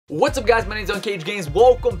What's up guys, my name is unCAGEDgamez.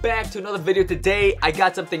 Welcome back to another video. Today I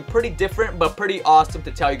got something pretty different but pretty awesome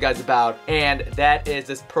to tell you guys about, and that is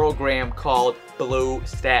this program called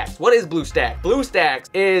BlueStacks. What is BlueStacks?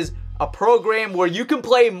 BlueStacks is a program where you can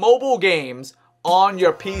play mobile games on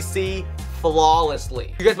your PC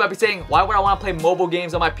flawlessly. You guys might be saying, why would I want to play mobile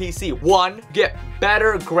games on my PC? 1, get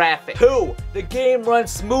better graphics. 2, the game runs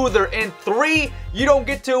smoother. And 3, you don't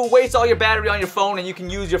get to waste all your battery on your phone and you can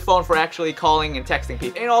use your phone for actually calling and texting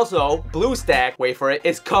people. And also, BlueStacks, wait for it,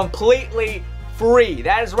 is completely free.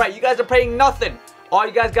 That is right, you guys are paying nothing. All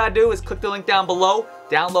you guys gotta do is click the link down below,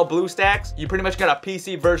 download BlueStacks. You pretty much got a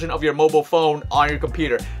PC version of your mobile phone on your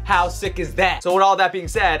computer. How sick is that? So with all that being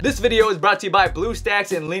said, this video is brought to you by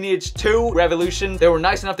BlueStacks and Lineage 2 Revolution. They were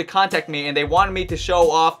nice enough to contact me and they wanted me to show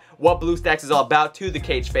off what BlueStacks is all about to the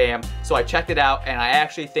Cage fam. So I checked it out and I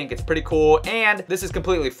actually think it's pretty cool, and this is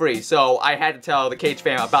completely free. So I had to tell the Cage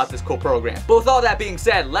fam about this cool program. But with all that being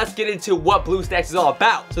said, let's get into what BlueStacks is all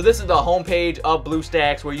about. So this is the homepage of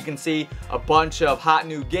BlueStacks where you can see a bunch of hot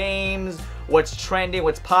new games, what's trending,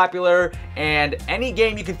 what's popular, and any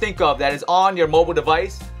game you can think of that is on your mobile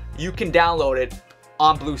device, you can download it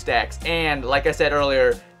on BlueStacks. And like I said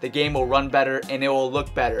earlier, the game will run better and it will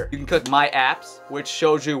look better. You can click My Apps, which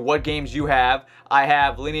shows you what games you have. I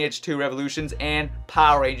have Lineage 2 Revolutions and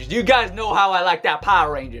Power Rangers. You guys know how I like that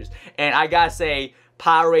Power Rangers. And I gotta say,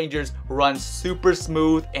 Power Rangers runs super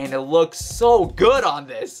smooth and it looks so good on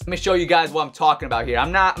this. Let me show you guys what I'm talking about here.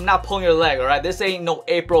 I'm not pulling your leg, all right? This ain't no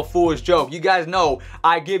April Fool's joke. You guys know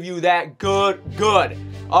I give you that good.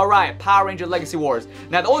 All right, Power Rangers Legacy Wars.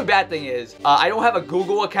 Now the only bad thing is I don't have a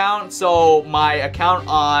Google account, so my account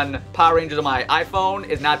on Power Rangers on my iPhone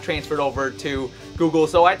is not transferred over to Google,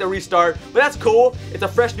 so I have to restart, but that's cool. It's a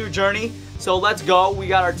fresh new journey. So let's go. We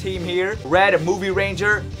got our team here. Red Movie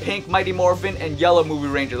Ranger, pink Mighty Morphin, and yellow Movie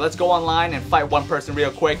Ranger. Let's go online and fight one person real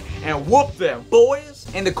quick and whoop them, boys.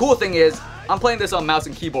 And the cool thing is, I'm playing this on mouse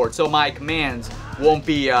and keyboard, so my commands won't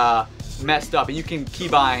be messed up. And you can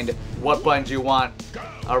keybind what buttons you want.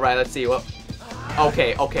 All right, let's see. Well,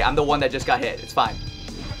 okay, I'm the one that just got hit. It's fine.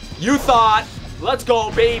 You thought, let's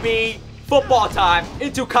go, baby. Football time,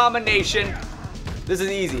 into combination. This is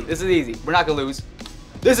easy. We're not gonna lose.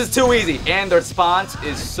 This is too easy, and the response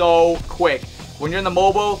is so quick. When you're in the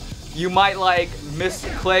mobile, you might like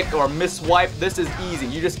misclick or misswipe. This is easy.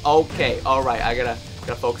 You just, okay, all right. I gotta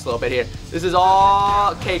focus a little bit here. This is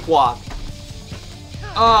all cakewalk.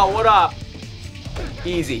 Oh, what up?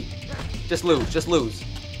 Easy. Just lose.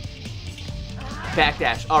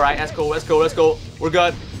 Backdash. All right, that's cool. We're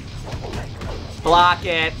good. Block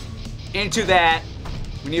it. Into that.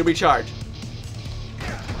 We need to recharge.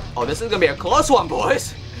 Oh, this is gonna be a close one,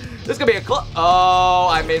 boys. This is gonna be a close. Oh,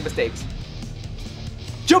 I made mistakes.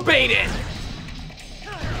 You baited.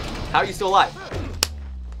 How are you still alive?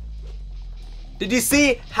 Did you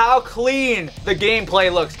see how clean the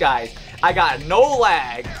gameplay looks, guys? I got no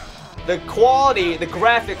lag. The quality, the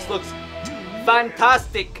graphics looks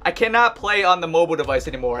fantastic. I cannot play on the mobile device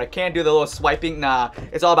anymore. I can't do the little swiping. Nah,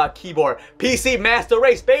 it's all about keyboard. PC Master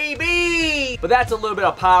Race, baby! But that's a little bit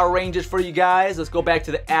of Power Rangers for you guys. Let's go back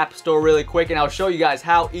to the App Store really quick and I'll show you guys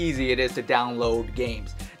how easy it is to download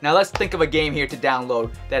games. Now let's think of a game here to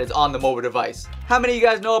download that is on the mobile device. How many of you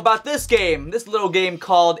guys know about this game? This little game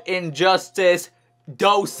called Injustice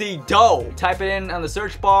Do-Si-Do. Type it in on the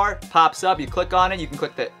search bar, pops up, you click on it, you can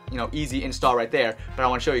click the, easy install right there. But I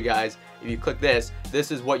want to show you guys, if you click this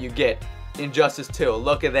is what you get. Injustice 2,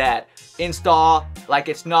 look at that. Install like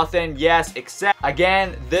it's nothing, yes, except,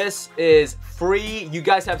 again, this is free. You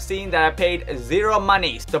guys have seen that I paid 0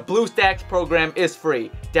 money. The BlueStacks program is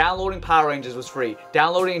free. Downloading Power Rangers was free.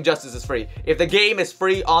 Downloading Injustice is free. If the game is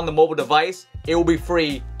free on the mobile device, it will be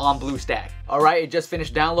free on BlueStacks. All right, it just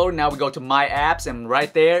finished downloading. Now we go to My Apps, and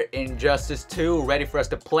right there, Injustice 2, ready for us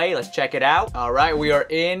to play. Let's check it out. All right, we are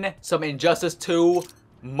in some Injustice 2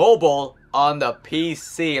 mobile on the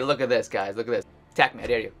PC. Look at this, guys. Look at this. Attack me, I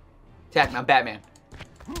dare you. Attack me, I'm Batman.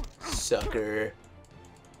 Sucker.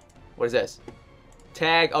 What is this?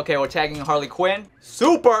 Tag. Okay, we're tagging Harley Quinn.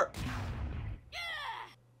 Super!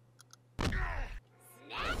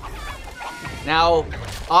 Now,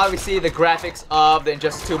 obviously the graphics of the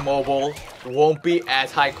Injustice 2 mobile won't be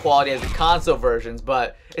as high quality as the console versions,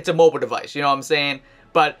 but it's a mobile device, you know what I'm saying?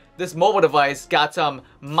 But this mobile device got some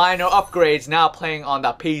minor upgrades now playing on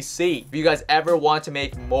the PC. If you guys ever want to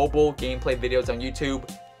make mobile gameplay videos on YouTube,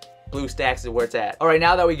 BlueStacks is where it's at. All right,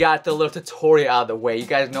 now that we got the little tutorial out of the way, you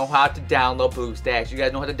guys know how to download BlueStacks. You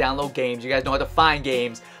guys know how to download games. You guys know how to find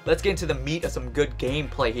games. Let's get into the meat of some good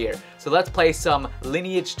gameplay here. So let's play some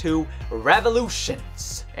Lineage 2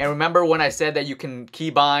 Revolutions. And remember when I said that you can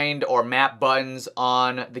keybind or map buttons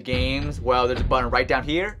on the games? Well, there's a button right down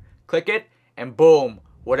here. Click it, and boom.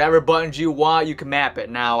 Whatever buttons you want, you can map it.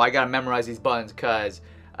 Now, I gotta memorize these buttons because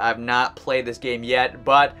I've not played this game yet,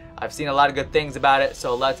 but I've seen a lot of good things about it,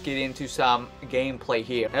 so let's get into some gameplay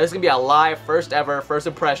here. Now, this is gonna be a live, first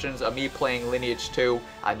impressions of me playing Lineage 2.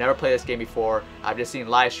 I've never played this game before. I've just seen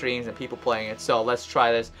live streams and people playing it, so let's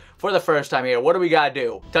try this for the first time here. What do we gotta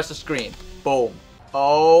do? Touch the screen. Boom.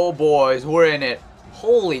 Oh, boys, we're in it.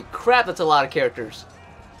 Holy crap, that's a lot of characters.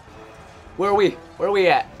 Where are we? Where are we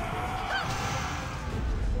at?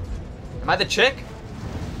 Am I the chick?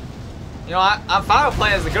 You know, I'm fine with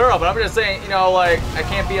playing as a girl, but I'm just saying, you know, like, I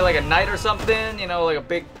can't be like a knight or something, you know, like a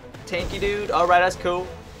big tanky dude. Alright, that's cool.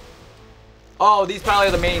 Oh, these probably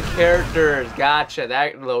are the main characters. Gotcha.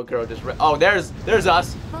 That little girl just... Oh, there's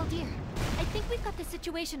us. Well, dear, I think we've got the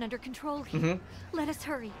situation under control here. Let us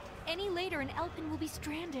hurry. Any later and Elphin will be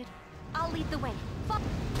stranded. I'll lead the way.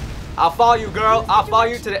 I'll follow you, girl. I'll follow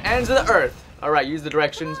you to the ends of the earth. Alright, use the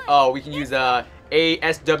directions. Oh, we can use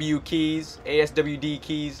ASW keys, ASWD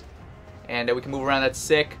keys. And we can move around. That's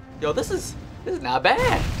sick. Yo, this is not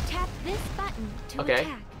bad. Tap this button to okay.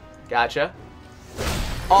 attack. Gotcha.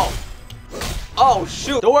 Oh,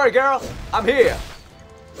 shoot. Don't worry, girl. I'm here.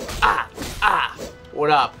 What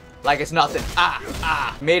up? Like it's nothing.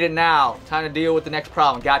 Made it now. Time to deal with the next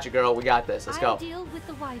problem. Gotcha, girl. We got this. Let's go. I'll deal with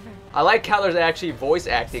the wyvern. I like how there's actually voice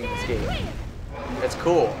acting in this game. That's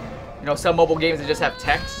cool. You know, some mobile games that just have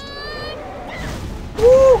text.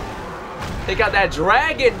 Woo! Take out that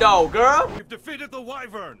dragon, though, girl. We've defeated the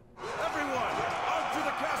wyvern. Everyone, on to the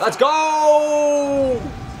castle. Let's go!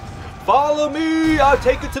 Follow me. I'll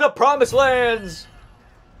take you to the promised lands.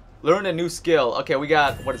 Learn a new skill. Okay, we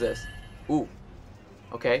got... What is this? Ooh.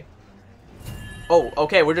 Okay. Oh,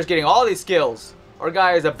 okay. We're just getting all these skills. Our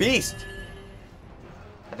guy is a beast.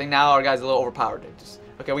 I think now our guy's a little overpowered.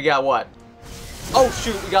 Okay, we got what? Oh,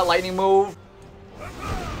 shoot. We got lightning move.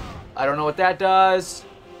 I don't know what that does.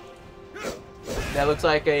 That looks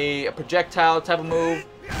like a projectile type of move.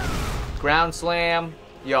 Ground slam.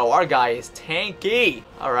 Yo, our guy is tanky.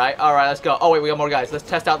 Alright, let's go. Oh, wait, we got more guys. Let's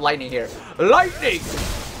test out lightning here. Lightning!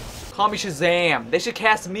 Call me Shazam. They should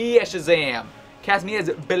cast me as Shazam. Cast me as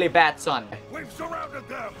Billy Batson. We've surrounded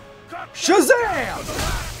them.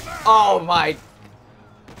 Shazam! Oh, my...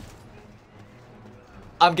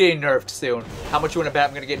 I'm getting nerfed soon. How much you want to bet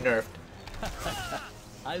I'm going to get nerfed?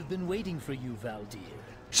 I've been waiting for you, Valdir.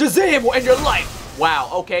 Shazam will end your life! Wow,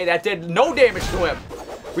 okay, that did no damage to him.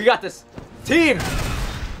 We got this. Team!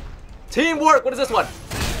 Teamwork! What is this one?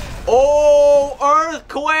 Oh,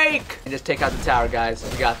 earthquake! And just take out the tower, guys.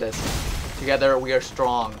 We got this. Together, we are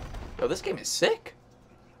strong. Yo, this game is sick.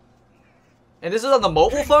 And this is on the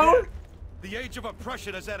mobile phone? The age of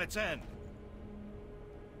oppression is at its end.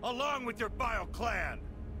 Along with your vile clan.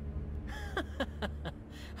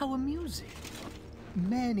 How amusing.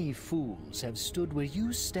 Many fools have stood where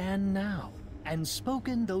you stand now and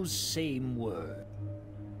spoken those same words.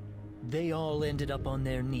 They all ended up on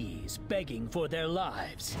their knees, begging for their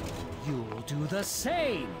lives. You'll do the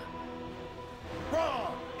same.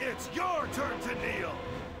 Wrong! It's your turn to kneel.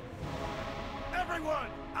 Everyone,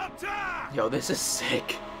 attack! Yo, this is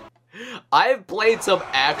sick. I've played some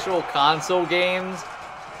actual console games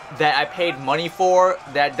that I paid money for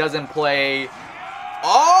that doesn't play.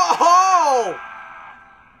 Oh!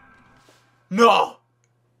 No!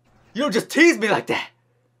 You don't just tease me like that!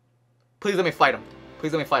 Please let me fight him.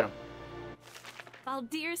 Please let me fight him.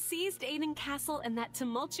 Valdir seized Aiden Castle and that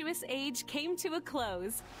tumultuous age came to a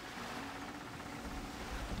close.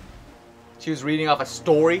 She was reading off a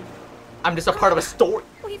story. I'm just a part of a story.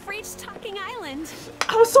 We've reached Talking Island.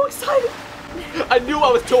 I was so excited. I knew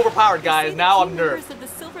I was too overpowered, guys. Now I'm nerfed.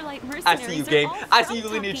 I see you, game. I see you,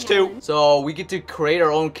 Lineage 2. So we get to create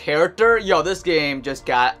our own character. Yo, this game just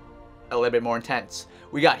got a little bit more intense.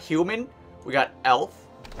 We got human. We got elf.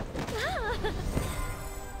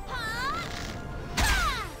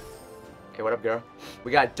 Okay, what up, girl?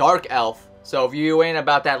 We got dark elf. So if you ain't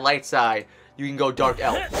about that light side, you can go dark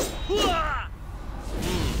elf.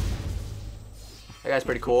 That guy's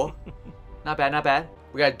pretty cool. Not bad, not bad.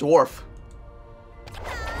 We got dwarf.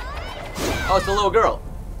 Oh, it's a little girl.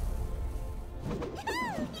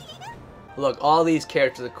 Look, all these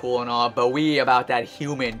characters are cool and all, but we about that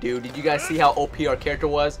human, dude. Did you guys see how OP our character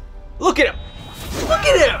was? Look at him! Look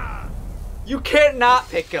at him! You can't not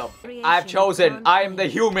pick him. I've chosen. I am the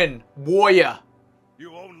human warrior.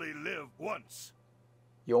 You only live live once.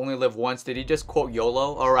 You only live once. Did he just quote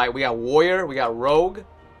YOLO? Alright, we got Warrior, we got Rogue,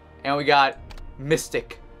 and we got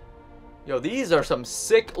Mystic. Yo, these are some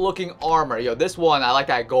sick looking armor. Yo, this one, I like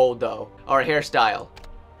that gold though. Alright, hairstyle.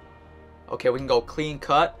 Okay, we can go clean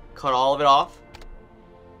cut. Cut all of it off.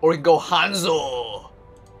 Or we can go Hanzo.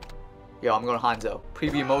 Yo, I'm going Hanzo.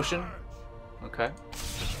 Preview motion. Okay.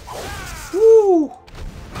 Woo!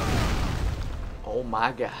 Oh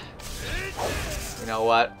my god. You know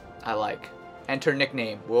what? I like. Enter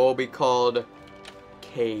nickname. Will be called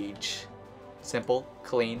Cage. Simple,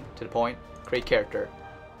 clean, to the point. Create character.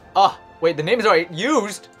 Ah, wait, the name is already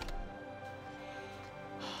used.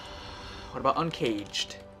 What about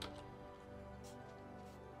uncaged?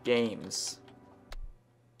 Games.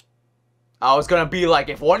 I was gonna be like,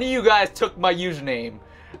 if one of you guys took my username,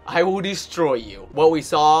 I will destroy you. What we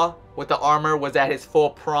saw with the armor was at his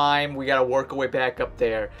full prime. We gotta work our way back up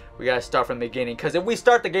there. We gotta start from the beginning. Because if we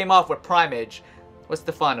start the game off with primage, what's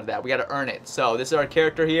the fun of that? We gotta earn it. So this is our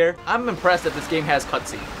character here. I'm impressed that this game has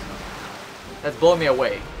cutscenes. That's blowing me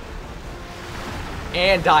away.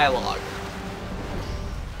 And dialogue.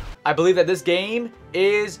 I believe that this game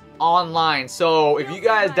is online. So if you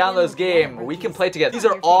guys download this game, we can play together. These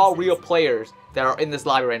are all real players that are in this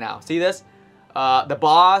lobby right now. See this? The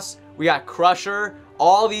boss, we got Crusher.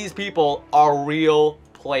 All these people are real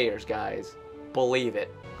players, guys. Believe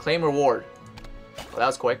it. Claim reward. Well, that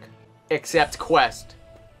was quick. Accept quest.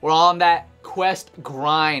 We're on that quest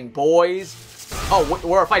grind, boys. Oh,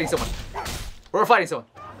 we're fighting someone. We're fighting someone.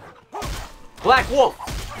 Black Wolf.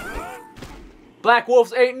 Black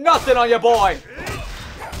Wolves ain't nothing on your boy.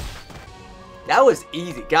 That was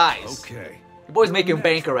easy, guys. Okay. Your boy's making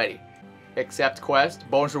bank already. Accept quest.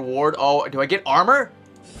 Bonus reward. Oh, do I get armor?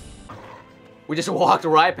 We just walked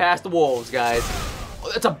right past the wolves, guys. Oh,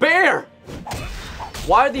 that's a bear!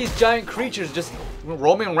 Why are these giant creatures just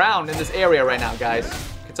roaming around in this area right now, guys?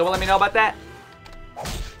 Can someone let me know about that?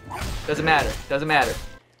 Doesn't matter. Doesn't matter.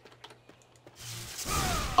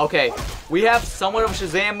 Okay, we have somewhat of a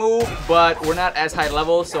Shazam move, but we're not as high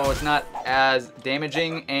level, so it's not as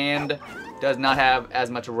damaging and does not have as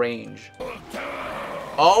much range.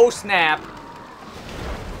 Oh, snap.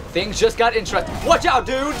 Things just got interesting. Watch out,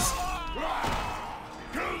 dudes!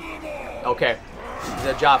 Okay, this is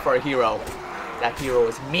a job for a hero. That hero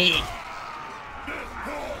is me.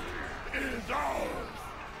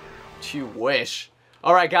 You wish.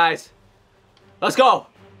 Alright, guys. Let's go.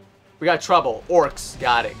 We got trouble. Orcs.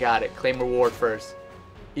 Got it, got it. Claim reward first.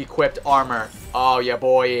 Equipped armor. Oh, your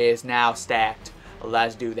boy is now stacked.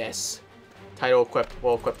 Let's do this. Title equipped.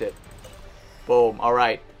 We'll equip it. Boom.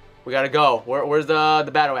 Alright. We gotta go. Where's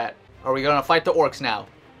the battle at? Are we gonna fight the orcs now?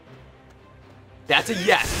 That's a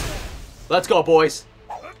yes. Let's go, boys.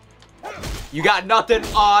 You got nothing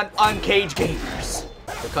on unCAGEDgamez.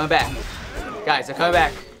 They're coming back. Guys, they're coming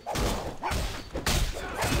back.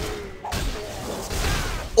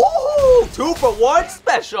 Ooh, 2-for-1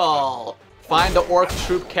 special. Find the orc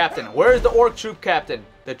troop captain. Where's the orc troop captain?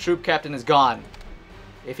 The troop captain is gone.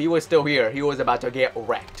 If he was still here, he was about to get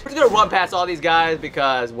wrecked. We're just gonna run past all these guys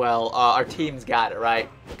because, well, our team's got it, right?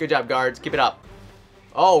 Good job, guards. Keep it up.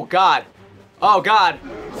 Oh, God. Oh, God.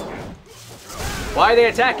 Why are they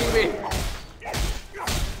attacking me?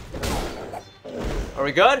 Are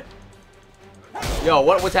we good? Yo,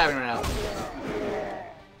 what's happening right now?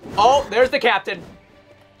 Oh, there's the captain.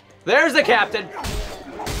 There's the captain.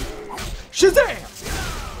 Shazam!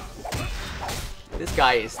 This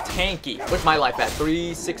guy is tanky. Where's my life at?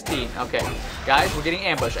 316. Okay. Guys, we're getting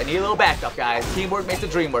ambushed. I need a little backup, guys. Teamwork makes the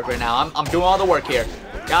dream work right now. I'm doing all the work here.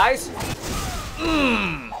 Guys?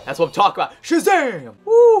 That's what I'm talking about. Shazam!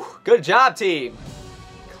 Woo! Good job, team.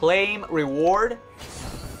 Claim reward.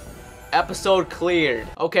 Episode cleared.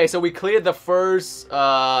 Okay, so we cleared the first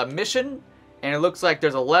mission. And it looks like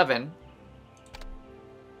there's 11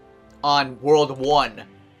 on World 1.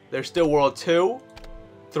 There's still World 2,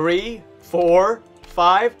 3, 4,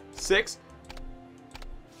 5, 6.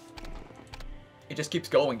 It just keeps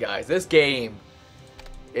going, guys. This game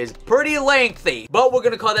is pretty lengthy. But we're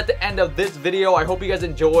gonna call that the end of this video. I hope you guys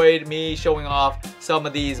enjoyed me showing off some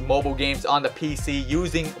of these mobile games on the PC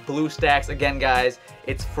using BlueStacks. Again, guys,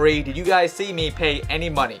 it's free. Did you guys see me pay any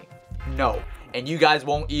money? No. And you guys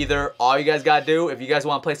won't either. All you guys gotta do, if you guys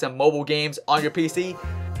wanna play some mobile games on your PC,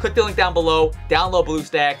 click the link down below, download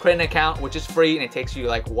BlueStacks, create an account, which is free, and it takes you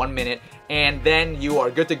like 1 minute. And then you are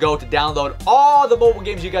good to go to download all the mobile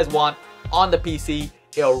games you guys want on the PC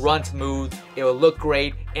it'll run smooth, it will look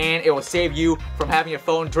great, and it will save you from having your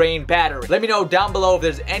phone drain battery. Let me know down below if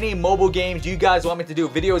there's any mobile games you guys want me to do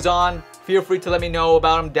videos on. Feel free to let me know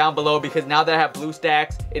about them down below, because now that I have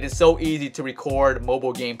BlueStacks, it is so easy to record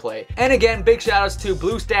mobile gameplay. And again, big shout outs to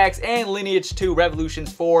BlueStacks and Lineage 2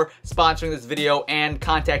 Revolutions for sponsoring this video and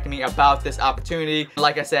contacting me about this opportunity.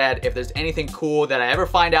 Like I said, if there's anything cool that I ever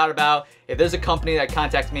find out about, if there's a company that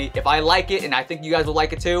contacts me, if I like it and I think you guys will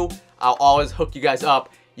like it too, I'll always hook you guys up.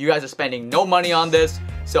 You guys are spending no money on this,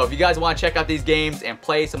 so if you guys want to check out these games and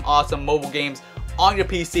play some awesome mobile games on your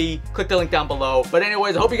PC, click the link down below. But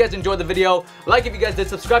anyways, I hope you guys enjoyed the video. Like if you guys did,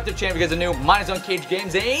 subscribe to the channel if you guys are new. Mine is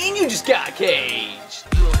unCAGEDgamez, and you just got caged.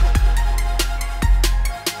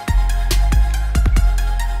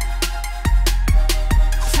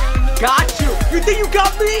 Got you! You think you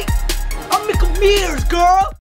got me? I'm Mickle Mears, girl!